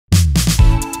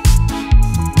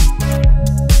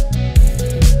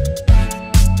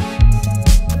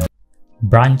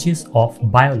Branches of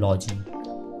biology.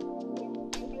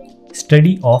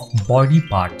 Study of body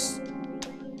parts.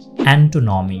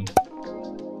 Anatomy.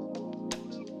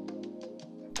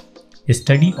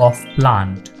 Study of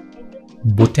plant.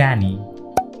 Botany.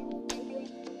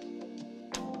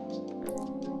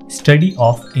 Study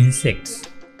of insects.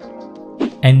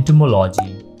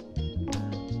 Entomology.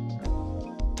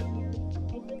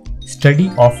 Study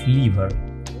of liver.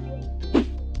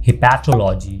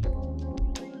 Hepatology.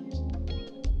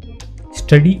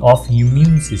 Study of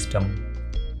immune system.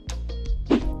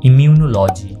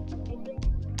 Immunology.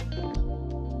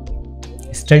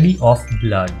 Study of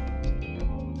blood.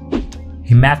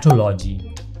 Hematology.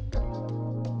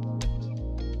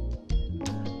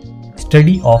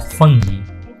 Study of fungi.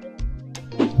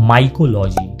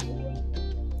 Mycology.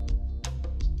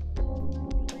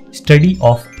 Study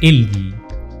of algae.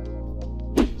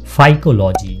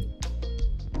 Phycology.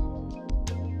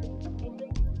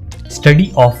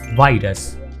 Study of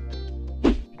virus.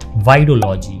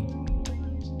 Virology.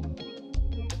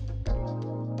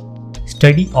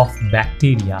 Study of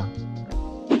bacteria.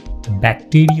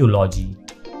 Bacteriology.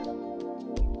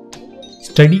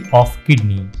 Study of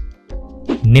kidney.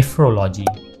 Nephrology.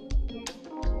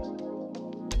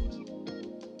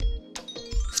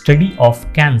 Study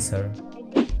of cancer.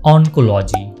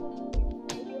 Oncology.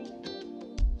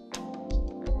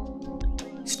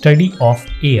 Study of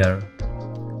air.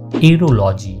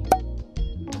 Aerology.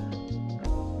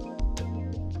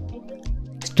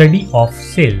 Study of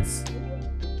cells.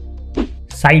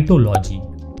 Cytology.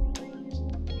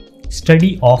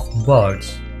 Study of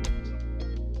birds.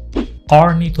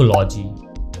 Ornithology.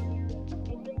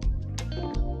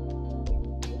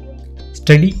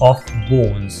 Study of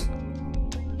bones.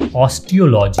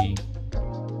 Osteology.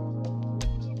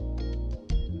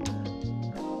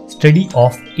 Study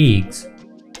of eggs.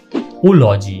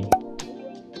 Oology.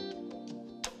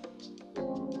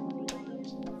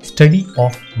 Study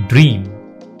of dream.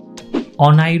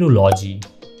 Onirology.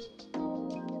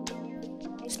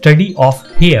 Study of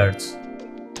hairs.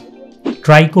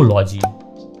 Trichology.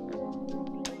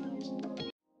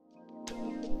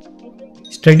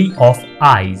 Study of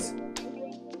eyes.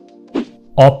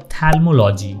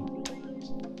 Ophthalmology.